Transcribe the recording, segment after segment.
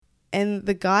And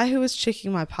the guy who was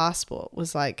checking my passport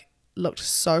was like, looked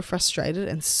so frustrated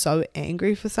and so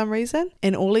angry for some reason.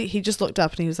 And he just looked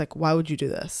up and he was like, why would you do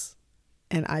this?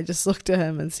 And I just looked at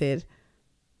him and said,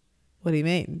 what do you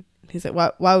mean? He's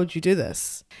like, why would you do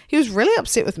this? He was really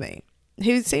upset with me.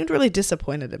 He seemed really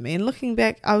disappointed in me. And looking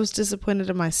back, I was disappointed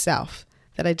in myself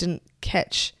that I didn't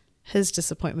catch his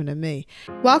disappointment in me.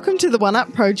 Welcome to the One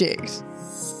Up Project.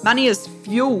 Money is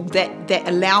fuel that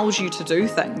allows you to do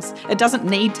things. It doesn't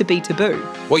need to be taboo.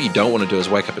 What you don't want to do is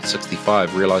wake up at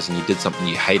 65 realising you did something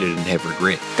you hated and have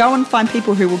regret. Go and find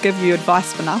people who will give you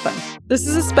advice for nothing. This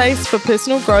is a space for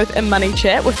personal growth and money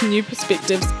chat with new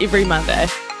perspectives every Monday.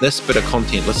 This bit of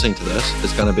content, listening to this,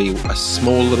 is going to be a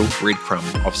small little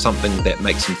breadcrumb of something that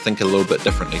makes them think a little bit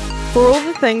differently. For all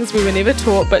the things we were never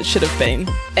taught but should have been.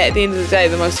 At the end of the day,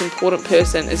 the most important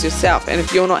person is yourself. And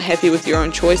if you're not happy with your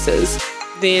own choices,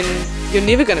 then you're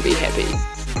never going to be happy.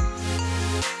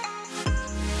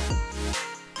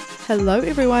 Hello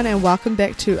everyone and welcome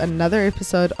back to another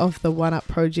episode of the One Up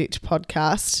Project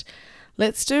podcast.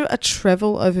 Let's do a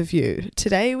travel overview.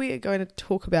 Today we are going to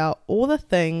talk about all the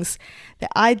things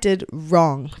that I did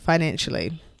wrong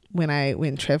financially when I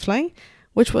went traveling,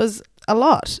 which was a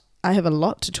lot. I have a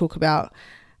lot to talk about,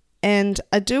 and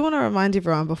I do want to remind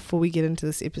everyone before we get into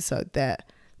this episode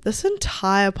that this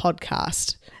entire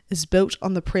podcast is built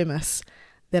on the premise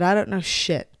that I don't know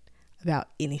shit about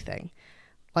anything.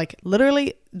 Like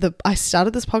literally, I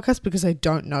started this podcast because I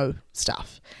don't know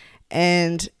stuff,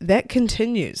 and that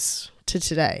continues to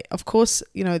today. Of course,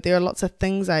 you know, there are lots of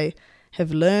things I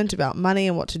have learned about money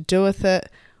and what to do with it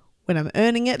when I'm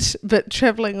earning it, but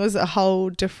traveling was a whole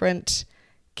different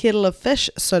kettle of fish,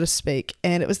 so to speak,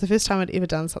 and it was the first time I'd ever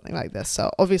done something like this.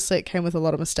 So obviously it came with a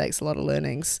lot of mistakes, a lot of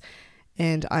learnings,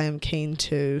 and I am keen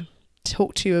to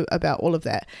talk to you about all of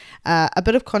that. A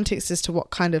bit of context as to what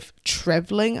kind of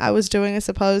traveling I was doing, I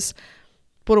suppose.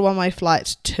 Bought a one-way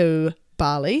flight to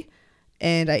Bali,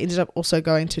 and I ended up also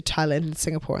going to Thailand and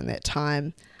Singapore in that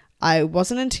time. I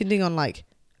wasn't intending on like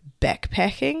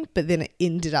backpacking, but then it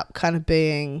ended up kind of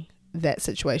being that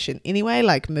situation anyway,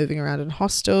 like moving around in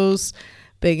hostels,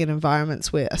 being in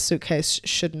environments where a suitcase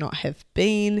should not have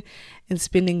been, and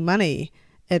spending money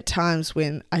at times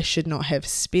when I should not have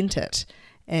spent it,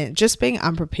 and just being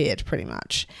unprepared pretty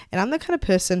much. And I'm the kind of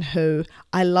person who,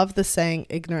 I love the saying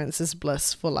ignorance is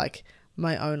bliss for like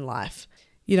my own life.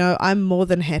 You know, I'm more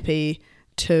than happy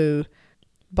to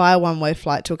buy a one-way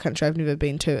flight to a country I've never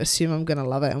been to, assume I'm going to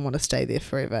love it and want to stay there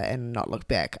forever and not look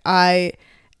back. I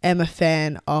am a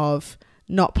fan of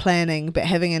not planning, but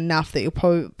having enough that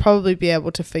you'll probably be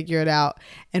able to figure it out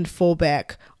and fall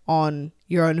back on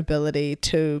your own ability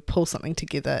to pull something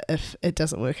together if it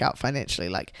doesn't work out financially.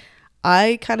 Like,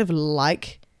 I kind of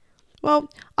like, well,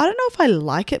 I don't know if I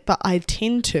like it, but I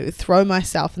tend to throw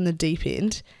myself in the deep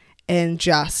end and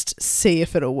just see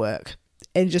if it'll work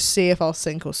and just see if I'll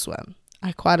sink or swim.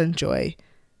 I quite enjoy,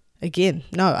 I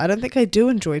don't think I do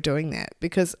enjoy doing that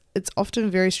because it's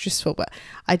often very stressful, but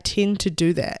I tend to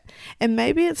do that. And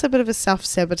maybe it's a bit of a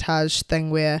self-sabotage thing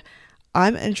where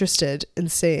I'm interested in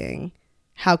seeing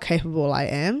how capable I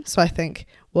am. So I think,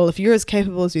 well, if you're as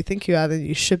capable as you think you are, then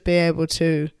you should be able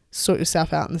to sort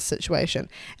yourself out in this situation.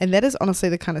 And that is honestly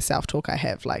the kind of self-talk I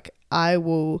have. Like I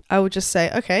will just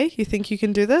say, okay, you think you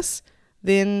can do this?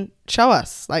 Then show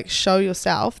us, like show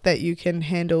yourself that you can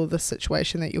handle the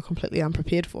situation that you're completely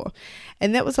unprepared for.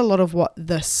 And that was a lot of what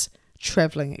this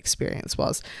traveling experience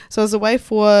was. So I was away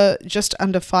for just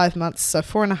under 5 months, so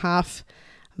 4.5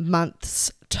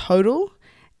 months total,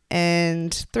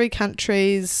 and 3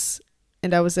 countries,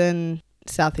 and I was in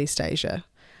Southeast Asia.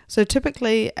 So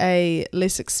typically a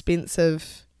less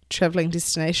expensive traveling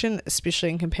destination,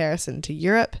 especially in comparison to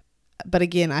Europe. But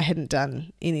again, I hadn't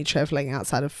done any traveling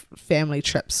outside of family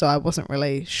trips, so I wasn't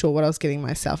really sure what I was getting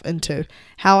myself into.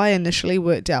 How I initially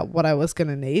worked out what I was going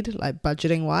to need, like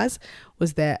budgeting wise,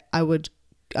 was that I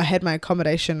had my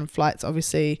accommodation and flights.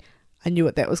 Obviously, I knew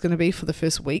what that was going to be for the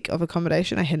first week of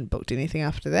accommodation. I hadn't booked anything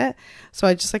after that. So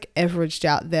I just like averaged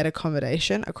out that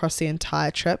accommodation across the entire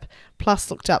trip,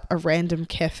 plus looked up a random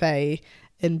cafe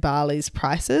in Bali's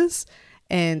prices,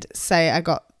 and say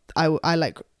I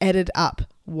like added up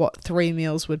what 3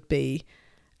 meals would be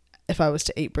if I was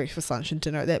to eat breakfast, lunch and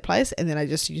dinner at that place, and then I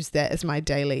just used that as my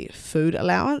daily food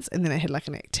allowance, and then I had like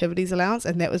an activities allowance,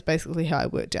 and that was basically how I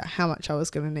worked out how much I was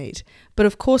going to need. But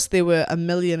of course there were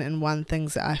 1,000,001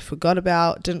 things that I forgot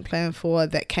about, didn't plan for,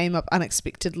 that came up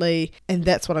unexpectedly, and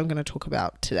that's what I'm going to talk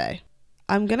about today.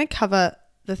 I'm going to cover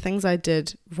the things I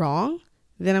did wrong,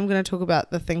 then I'm going to talk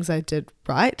about the things I did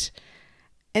right,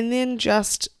 and then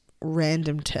just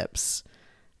random tips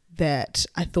that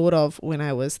I thought of when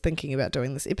I was thinking about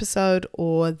doing this episode,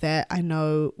 or that I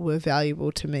know were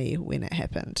valuable to me when it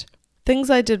happened.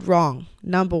 Things I did wrong.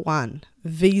 Number 1,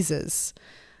 visas.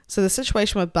 So the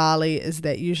situation with Bali is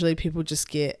that usually people just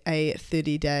get a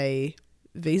 30-day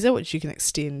visa, which you can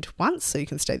extend once, so you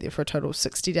can stay there for a total of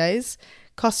 60 days.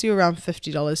 Costs you around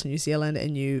 $50 in New Zealand,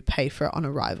 and you pay for it on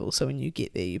arrival. So when you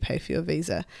get there, you pay for your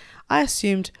visa. I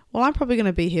assumed, well, I'm probably going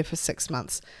to be here for 6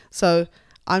 months, so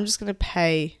I'm just going to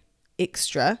pay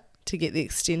extra to get the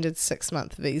extended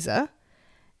 6-month visa.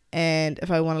 And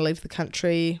if I want to leave the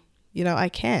country, I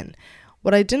can.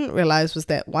 What I didn't realize was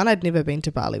that, 1, I'd never been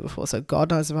to Bali before, so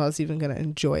God knows if I was even going to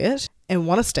enjoy it and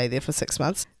want to stay there for 6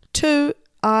 months. 2,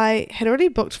 I had already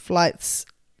booked flights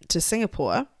to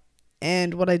Singapore,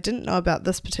 and what I didn't know about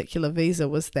this particular visa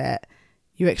was that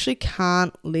you actually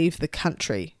can't leave the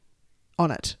country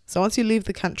on it. So once you leave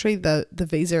the country, the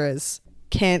visa is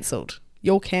cancelled.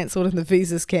 You're cancelled and the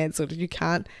visa's cancelled. You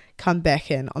can't come back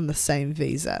in on the same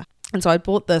visa. And so I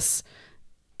bought this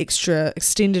extra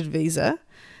extended visa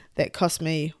that cost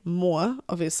me more,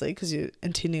 obviously, because you're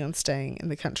intending on staying in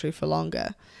the country for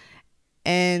longer.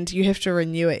 And you have to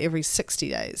renew it every 60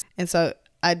 days. And so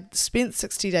I'd spent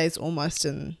 60 days almost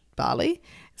in Bali,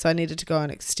 so I needed to go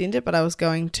and extend it, but I was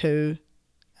going to,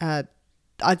 I'd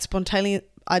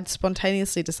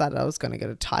spontaneously decided I was going to go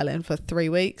to Thailand for 3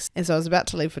 weeks. And so I was about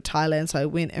to leave for Thailand, so I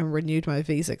went and renewed my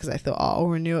visa because I thought, I'll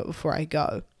renew it before I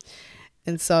go.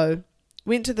 And so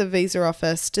went to the visa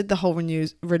office, did the whole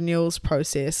renewals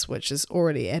process, which is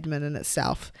already admin in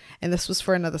itself. And this was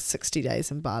for another 60 days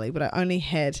in Bali, but I only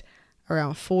had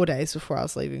around 4 days before I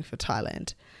was leaving for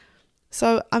Thailand.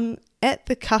 So I'm at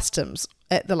the customs,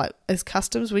 is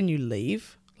customs when you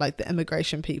leave, like the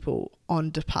immigration people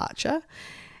on departure.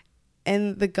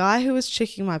 And the guy who was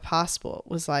checking my passport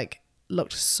was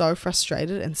looked so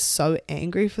frustrated and so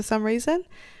angry for some reason.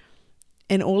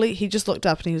 And he just looked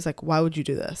up and he was like, "Why would you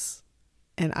do this?"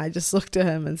 And I just looked at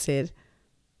him and said,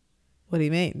 "What do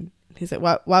you mean?" He's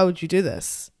like, why would you do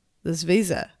this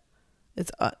visa?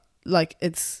 It's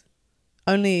it's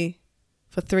only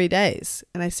for 3 days.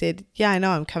 And I said, "Yeah, I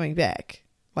know, I'm coming back."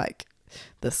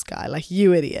 This guy,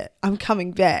 "You idiot, I'm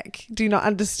coming back. Do you not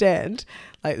understand?"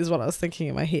 This is what I was thinking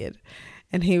in my head.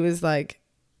 And he was like,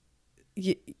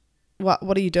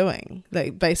 what are you doing?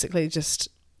 Basically just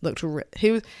looked,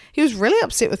 he was really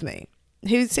upset with me.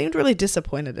 He seemed really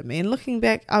disappointed in me. And looking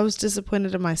back, I was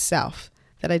disappointed in myself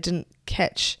that I didn't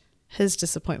catch his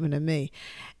disappointment in me.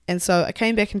 And so I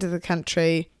came back into the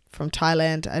country from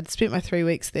Thailand. I'd spent my 3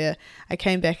 weeks there. I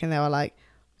came back and they were like,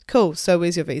 "Cool, so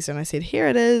where's your visa?" And I said, "Here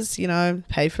it is,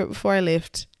 paid for it before I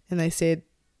left." And they said,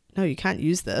 "No, you can't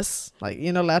use this.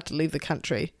 You're not allowed to leave the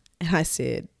country." And I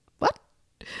said, "What?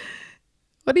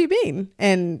 What do you mean?"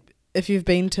 And if you've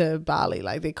been to Bali,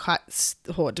 they're quite,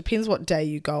 it depends what day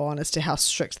you go on as to how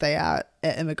strict they are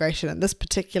at immigration. And this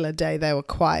particular day, they were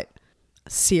quite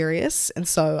serious. And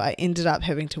so I ended up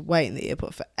having to wait in the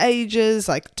airport for ages,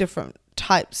 different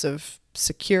types of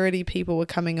security people were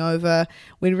coming over,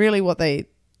 when really what they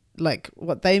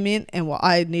meant and what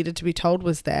I needed to be told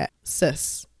was that,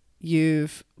 "Sis,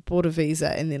 you've bought a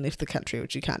visa and then left the country,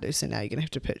 which you can't do, so now you're going to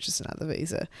have to purchase another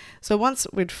visa." So once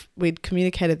we'd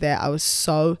communicated that, I was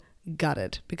so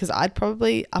gutted, because I'd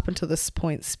probably up until this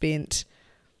point spent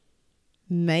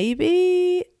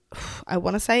maybe, I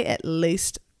want to say at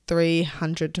least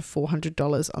 $300 to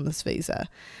 $400 on this visa.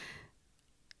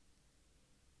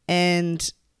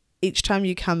 And each time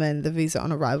you come in, the visa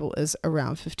on arrival is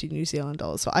around 50 New Zealand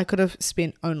dollars. So I could have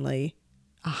spent only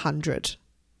 $100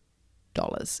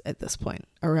 at this point,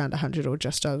 around 100 or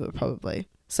just over probably.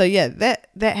 So yeah,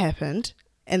 that happened.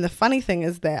 And the funny thing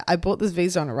is that I bought this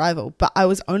visa on arrival, but I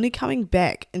was only coming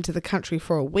back into the country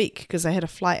for a week because I had a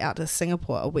flight out to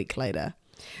Singapore a week later.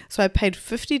 So I paid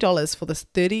 $50 for this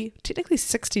technically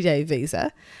 60-day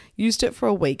visa, used it for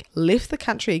a week, left the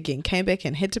country again, came back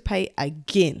and had to pay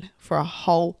again for a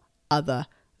whole other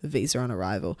visa on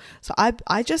arrival. So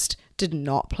I just did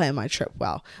not plan my trip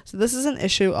well. So this is an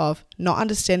issue of not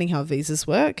understanding how visas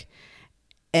work,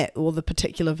 or the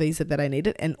particular visa that I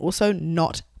needed, and also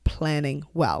not planning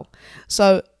well.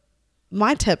 So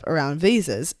my tip around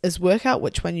visas is work out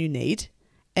which one you need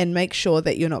and make sure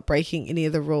that you're not breaking any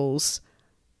of the rules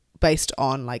based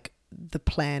on the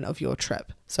plan of your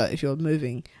trip. So if you're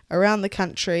moving around the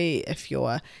country, if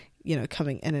you're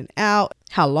coming in and out,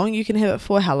 how long you can have it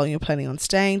for, how long you're planning on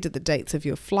staying, did the dates of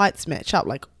your flights match up,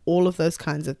 all of those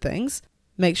kinds of things.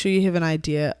 Make sure you have an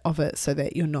idea of it so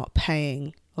that you're not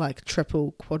paying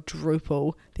triple,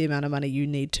 quadruple the amount of money you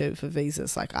need to for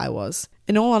visas like I was.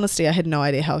 In all honesty, I had no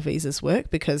idea how visas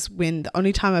work, because the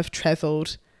only time I've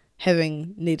traveled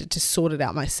having needed to sort it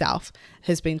out myself,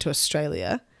 has been to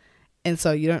Australia. And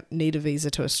so you don't need a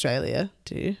visa to Australia,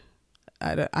 do you?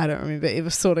 I don't remember ever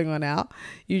sorting one out.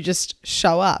 You just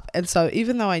show up. And so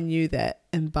even though I knew that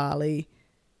in Bali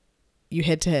you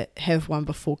had to have one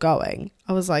before going,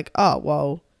 I was like, oh,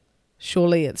 well,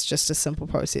 surely it's just a simple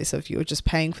process of you're just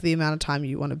paying for the amount of time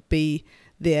you want to be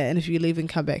there, and if you leave and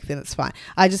come back, then it's fine.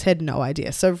 I just had no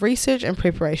idea. So research and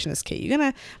preparation is key. You're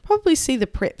going to probably see the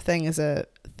prep thing as a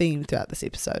theme throughout this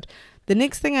episode. The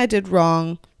next thing I did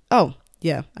wrong, the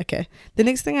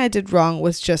next thing I did wrong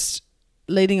was just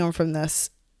leading on from this,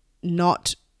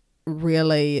 not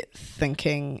really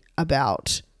thinking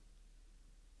about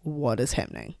what is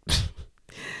happening.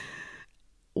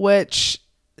 Which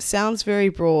sounds very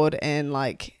broad and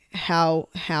like, how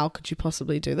could you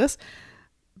possibly do this?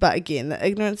 But again, the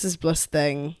ignorance is bliss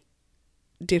thing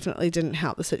definitely didn't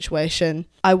help the situation.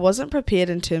 I wasn't prepared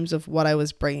in terms of what I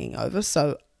was bringing over.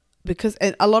 So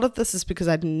and a lot of this is because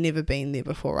I'd never been there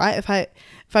before, right? If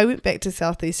I went back to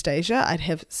Southeast Asia, I'd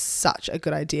have such a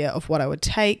good idea of what I would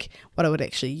take, what I would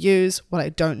actually use, what I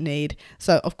don't need.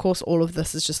 So of course, all of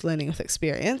this is just learning with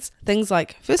experience. Things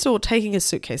like, first of all, taking a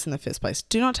suitcase in the first place.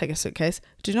 Do not take a suitcase.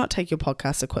 Do not take your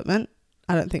podcast equipment.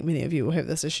 I don't think many of you will have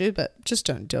this issue, but just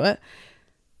don't do it.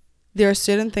 There are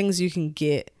certain things you can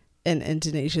get in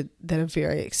Indonesia that are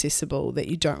very accessible that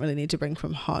you don't really need to bring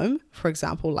from home. For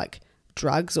example, like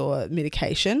drugs or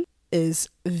medication is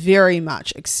very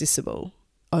much accessible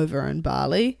over in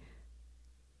Bali.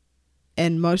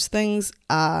 And most things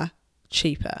are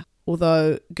cheaper.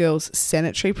 Although, girls,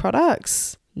 sanitary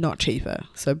products, not cheaper.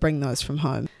 So bring those from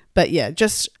home. But yeah,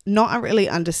 just not really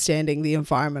understanding the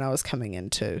environment I was coming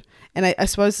into. And I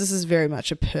suppose this is very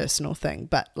much a personal thing,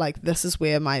 but like this is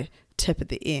where my tip at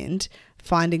the end,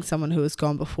 finding someone who has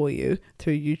gone before you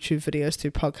through YouTube videos,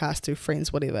 through podcasts, through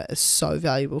friends, whatever, is so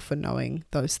valuable for knowing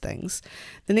those things.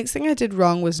 The next thing I did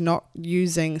wrong was not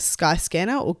using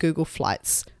Skyscanner or Google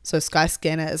Flights. So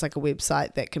Skyscanner is like a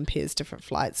website that compares different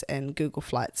flights, and Google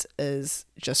Flights is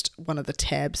just one of the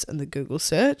tabs in the Google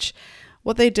search.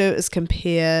 What they do is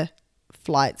compare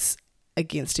flights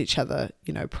against each other,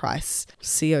 price,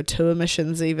 CO2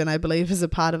 emissions even, I believe, is a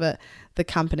part of it, the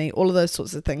company, all of those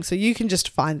sorts of things. So you can just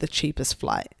find the cheapest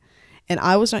flight. And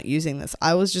I was not using this.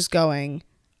 I was just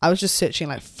searching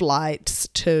like flights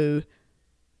to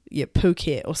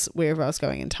Phuket or wherever I was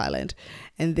going in Thailand.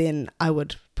 And then I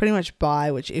would pretty much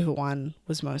buy whichever one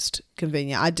was most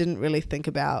convenient. I didn't really think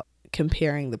about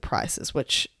comparing the prices,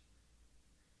 which,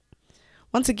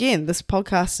 once again, this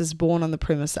podcast is born on the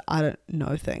premise that I don't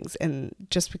know things. And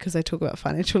just because I talk about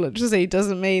financial literacy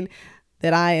doesn't mean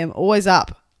that I am always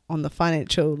up on the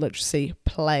financial literacy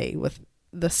play with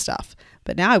this stuff.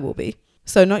 But now I will be.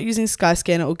 So not using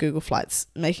Skyscanner or Google Flights,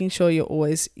 making sure you're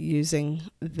always using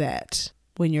that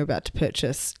when you're about to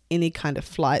purchase any kind of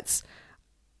flights.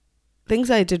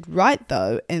 Things I did right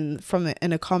though, and from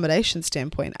an accommodation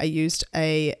standpoint, I used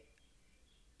a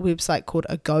website called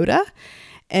Agoda.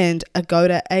 And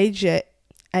Agoda, Agoda,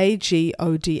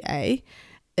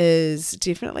 is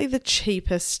definitely the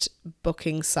cheapest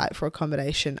booking site for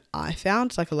accommodation I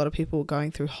found. Like a lot of people were going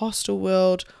through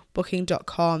Hostelworld,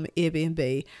 Booking.com,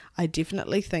 Airbnb. I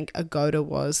definitely think Agoda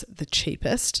was the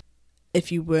cheapest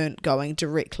if you weren't going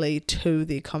directly to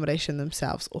the accommodation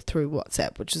themselves or through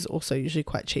WhatsApp, which is also usually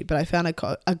quite cheap. But I found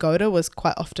Agoda was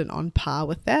quite often on par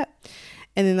with that.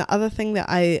 And then the other thing that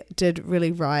I did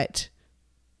really right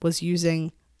was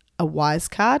using a Wise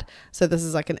card. So this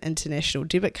is like an international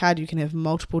debit card. You can have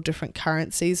multiple different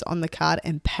currencies on the card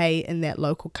and pay in that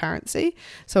local currency.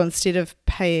 So instead of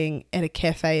paying at a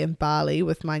cafe in Bali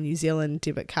with my New Zealand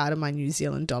debit card and my New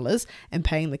Zealand dollars and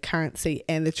paying the currency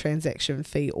and the transaction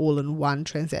fee all in one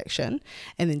transaction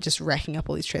and then just racking up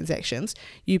all these transactions,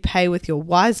 you pay with your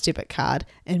Wise debit card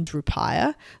in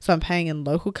Rupiah. So I'm paying in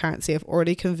local currency. I've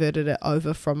already converted it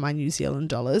over from my New Zealand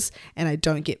dollars, and I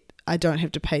don't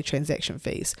have to pay transaction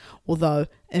fees, although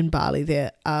in Bali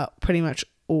there are pretty much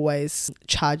always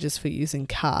charges for using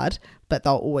card, but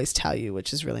they'll always tell you,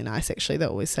 which is really nice actually. They'll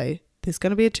always say there's going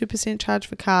to be a 2% charge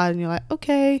for card, and you're like,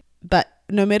 okay. But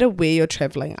no matter where you're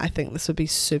traveling, I think this would be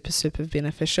super, super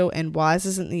beneficial. And Wise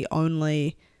isn't the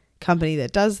only company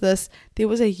that does this. There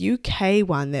was a UK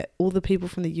one that all the people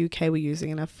from the UK were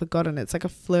using, and I've forgotten. It's like a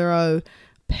fluoro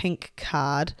pink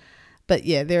card. But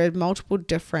yeah, there are multiple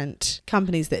different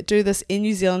companies that do this. In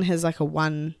New Zealand has like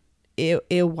a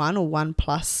Air One or One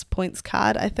Plus points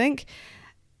card, I think.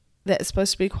 That's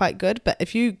supposed to be quite good. But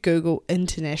if you Google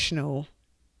international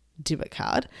debit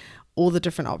card, all the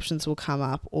different options will come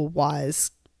up, or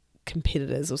Wise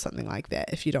competitors or something like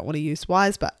that if you don't want to use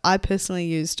Wise. But I personally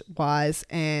used Wise,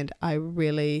 and I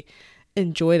really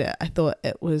enjoyed it. I thought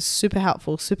it was super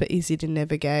helpful, super easy to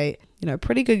navigate,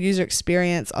 pretty good user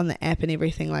experience on the app and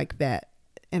everything like that.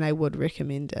 And I would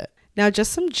recommend it. Now,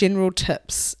 just some general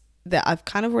tips that I've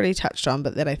kind of already touched on,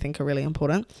 but that I think are really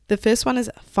important. The first one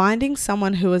is finding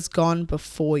someone who has gone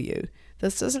before you.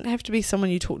 This doesn't have to be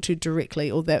someone you talk to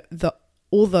directly,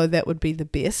 although that would be the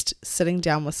best, sitting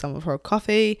down with someone for a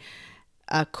coffee,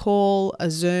 a call, a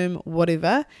Zoom,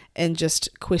 whatever, and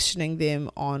just questioning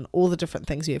them on all the different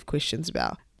things you have questions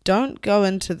about. Don't go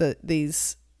into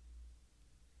these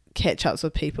catch-ups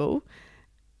with people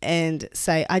and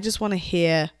say, I just want to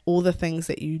hear all the things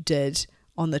that you did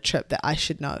on the trip that I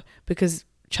should know, because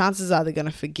chances are they're going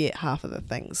to forget half of the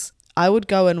things. I would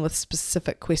go in with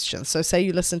specific questions. So say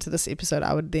you listen to this episode,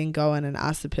 I would then go in and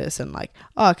ask the person like,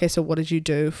 oh, okay, so what did you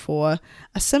do for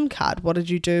a SIM card? What did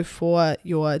you do for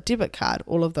your debit card?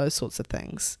 All of those sorts of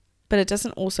things. But it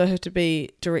doesn't also have to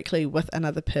be directly with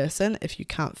another person. If you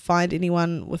can't find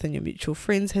anyone within your mutual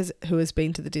friends who has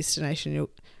been to the destination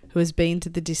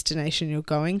you're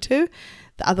going to,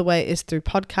 the other way is through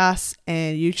podcasts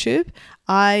and YouTube.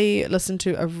 I listened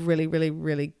to a really, really,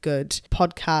 really good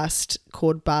podcast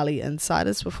called Bali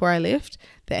Insiders before I left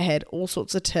that had all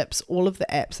sorts of tips, all of the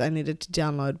apps I needed to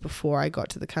download before I got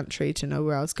to the country to know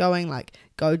where I was going, like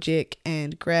Gojek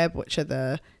and Grab, which are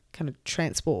the kind of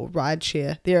transport or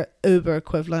rideshare. They're Uber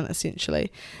equivalent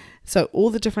essentially. So all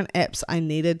the different apps I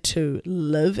needed to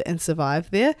live and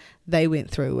survive there, they went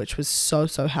through, which was so,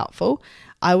 so helpful.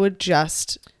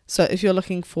 So if you're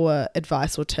looking for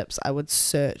advice or tips, I would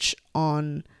search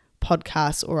on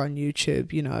podcasts or on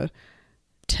YouTube,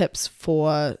 tips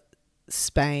for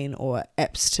Spain or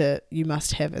apps you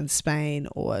must have in Spain,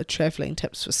 or traveling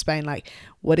tips for Spain, like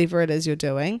whatever it is you're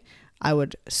doing. I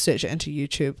would search it into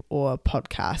YouTube or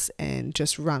podcasts and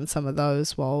just run some of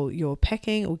those while you're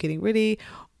packing or getting ready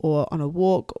or on a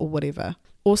walk or whatever.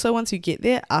 Also, once you get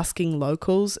there, asking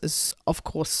locals is of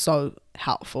course so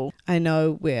helpful. I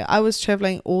know where I was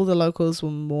traveling, all the locals were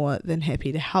more than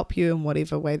happy to help you in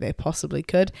whatever way they possibly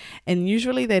could. And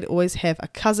usually they'd always have a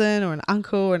cousin or an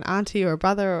uncle or an auntie or a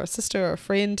brother or a sister or a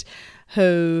friend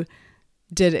who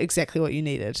did exactly what you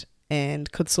needed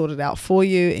and could sort it out for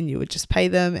you, and you would just pay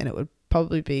them, and it would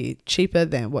probably be cheaper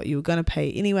than what you were going to pay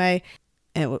anyway,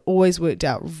 and it always worked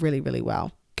out really, really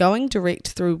well. Going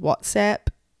direct through WhatsApp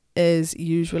is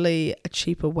usually a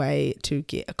cheaper way to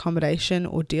get accommodation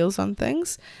or deals on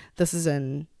things. This is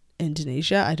in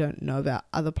Indonesia. I don't know about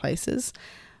other places,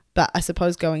 but I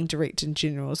suppose going direct in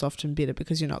general is often better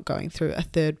because you're not going through a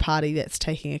third party that's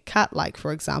taking a cut, like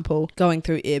for example going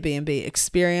through Airbnb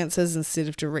experiences instead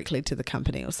of directly to the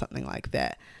company or something like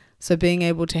that. So being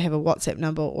able to have a WhatsApp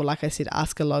number, or like I said,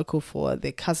 ask a local for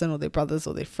their cousin or their brothers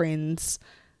or their friends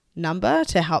number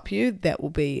to help you, that will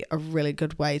be a really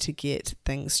good way to get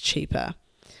things cheaper.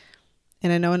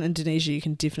 And I know in Indonesia you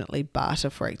can definitely barter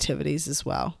for activities as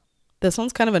well. This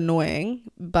one's kind of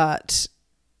annoying, but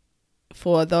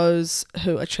for those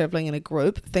who are traveling in a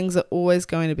group, things are always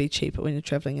going to be cheaper when you're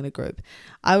traveling in a group.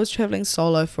 I was traveling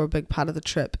solo for a big part of the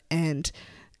trip, and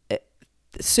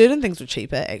certain things were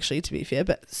cheaper actually, to be fair,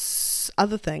 but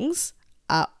other things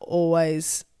are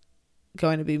always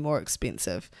going to be more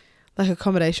expensive. Like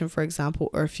accommodation, for example,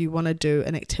 or if you want to do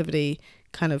an activity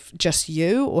kind of just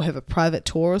you or have a private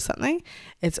tour or something,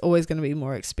 it's always going to be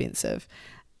more expensive.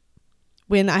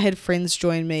 When I had friends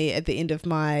join me at the end of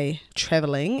my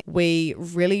traveling, we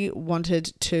really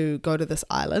wanted to go to this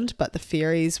island, but the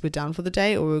ferries were done for the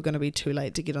day, or we were going to be too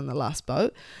late to get on the last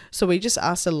boat. So we just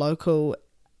asked a local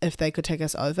if they could take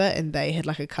us over, and they had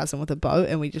like a cousin with a boat,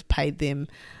 and we just paid them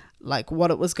like what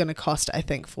it was going to cost, I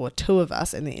think, for 2 of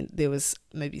us, and then there was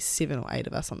maybe 7 or 8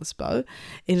 of us on this boat.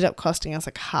 It ended up costing us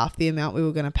like half the amount we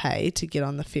were going to pay to get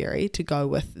on the ferry to go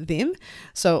with them.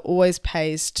 So it always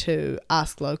pays to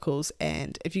ask locals,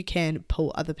 and if you can,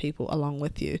 pull other people along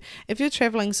with you. If you're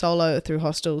traveling solo through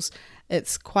hostels,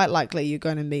 it's quite likely you're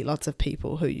going to meet lots of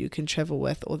people who you can travel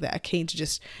with, or that are keen to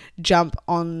just jump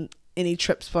on any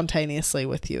trip spontaneously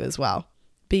with you as well.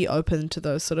 Be open to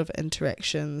those sort of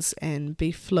interactions and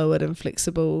be fluid and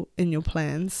flexible in your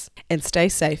plans, and stay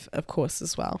safe, of course,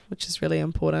 as well, which is really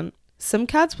important. SIM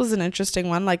cards was an interesting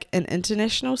one. Like an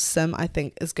international SIM, I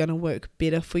think, is going to work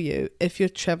better for you if you're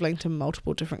traveling to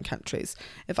multiple different countries.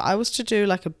 If I was to do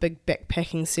like a big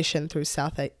backpacking session through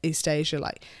Southeast Asia,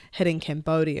 like hitting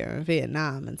Cambodia and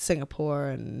Vietnam and Singapore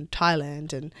and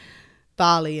Thailand and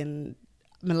Bali and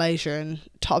Malaysia and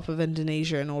top of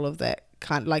Indonesia and all of that,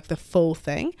 kind of like the full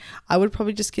thing, I would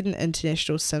probably just get an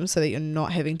international SIM so that you're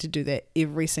not having to do that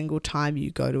every single time you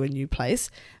go to a new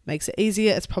place. Makes it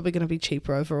easier. It's probably going to be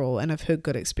cheaper overall, and I've heard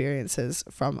good experiences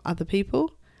from other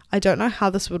people. I don't know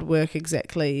how this would work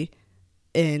exactly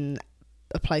in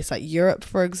a place like Europe,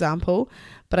 for example,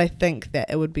 but I think that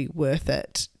it would be worth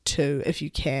it to, if you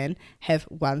can, have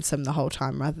one SIM the whole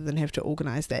time rather than have to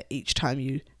organise that each time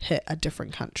you hit a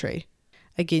different country.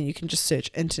 Again, you can just search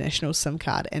international SIM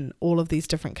card and all of these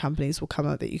different companies will come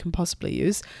up that you can possibly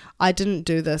use. I didn't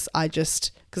do this,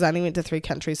 because I only went to 3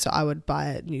 countries, so I would buy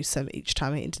a new SIM each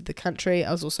time I entered the country.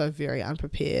 I was also very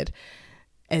unprepared,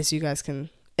 as you can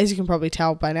probably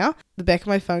tell by now. The back of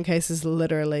my phone case is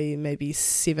literally maybe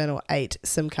 7 or 8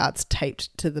 SIM cards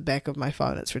taped to the back of my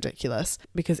phone. It's ridiculous,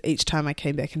 because each time I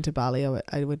came back into Bali,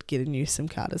 I would get a new SIM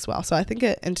card as well. So I think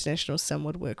an international SIM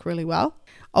would work really well.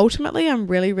 Ultimately, I'm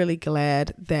really, really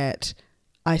glad that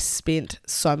I spent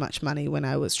so much money when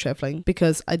I was traveling,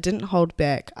 because I didn't hold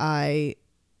back. I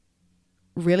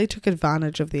really took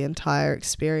advantage of the entire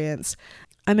experience.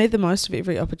 I made the most of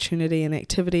every opportunity and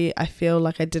activity. I feel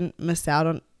like I didn't miss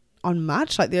out on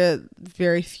much. Like, there are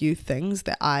very few things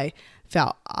that I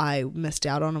felt I missed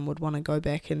out on and would want to go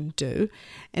back and do.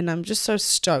 And I'm just so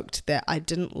stoked that I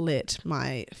didn't let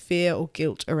my fear or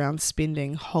guilt around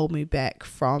spending hold me back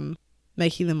from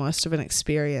making the most of an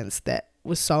experience that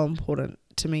was so important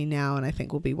to me now, and I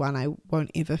think will be one I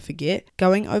won't ever forget.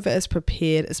 Going over as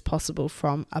prepared as possible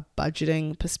from a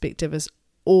budgeting perspective is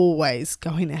always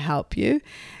going to help you.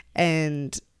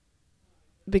 And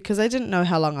because I didn't know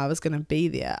how long I was going to be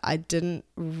there, I didn't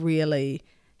really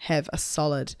have a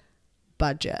solid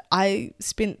budget. I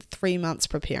spent 3 months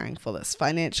preparing for this,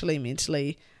 financially,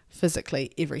 mentally,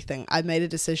 physically, everything. I made a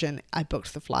decision, I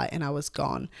booked the flight, and I was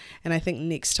gone. And I think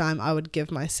next time I would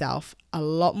give myself a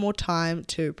lot more time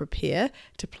to prepare,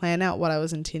 to plan out what I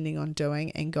was intending on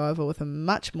doing, and go over with a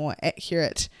much more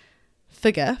accurate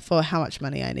figure for how much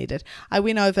money I needed. I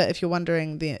went over, if you're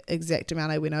wondering the exact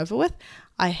amount I went over with,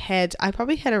 I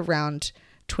probably had around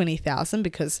 20,000,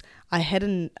 because I had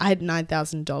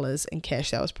 $9,000 in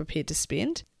cash that I was prepared to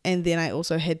spend, and then I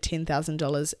also had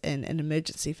 $10,000 in an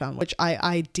emergency fund, which I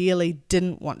ideally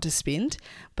didn't want to spend,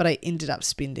 but I ended up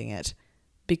spending it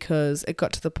because it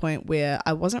got to the point where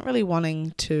I wasn't really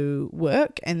wanting to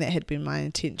work, and that had been my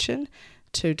intention,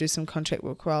 to do some contract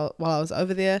work while I was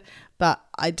over there, but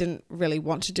I didn't really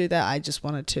want to do that. I just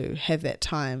wanted to have that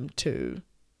time to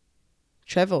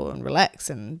travel and relax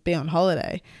and be on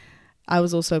holiday. I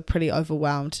was also pretty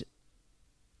overwhelmed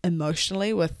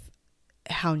emotionally with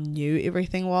how new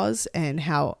everything was and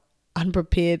how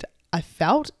unprepared I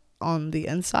felt on the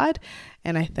inside,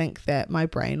 and I think that my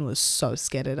brain was so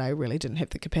scattered I really didn't have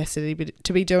the capacity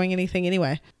to be doing anything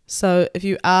anyway. So if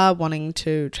you are wanting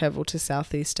to travel to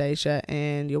Southeast Asia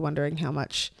and you're wondering how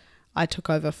much I took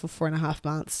over for 4.5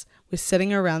 months, we're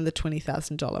sitting around the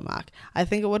 $20,000 mark. I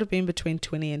think it would have been between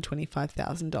 $20,000 and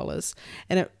 $25,000,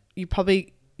 and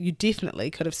you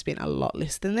definitely could have spent a lot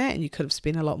less than that, and you could have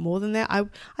spent a lot more than that.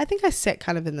 I think I sat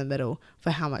kind of in the middle for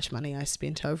how much money I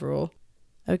spent overall.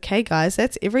 Okay guys,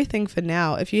 that's everything for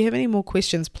now. If you have any more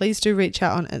questions, please do reach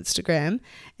out on Instagram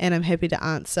and I'm happy to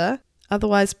answer.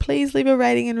 Otherwise, please leave a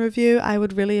rating and review. I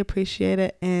would really appreciate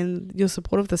it, and your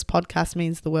support of this podcast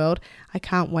means the world. I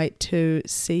can't wait to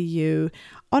see you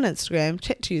on Instagram,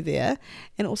 chat to you there,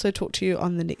 and also talk to you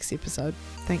on the next episode.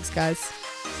 Thanks guys.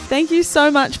 Thank you so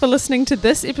much for listening to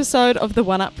this episode of the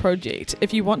One Up Project.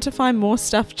 If you want to find more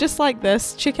stuff just like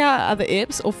this, check out our other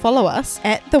apps or follow us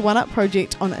at the One Up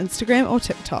Project on Instagram or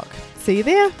TikTok. See you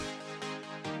there.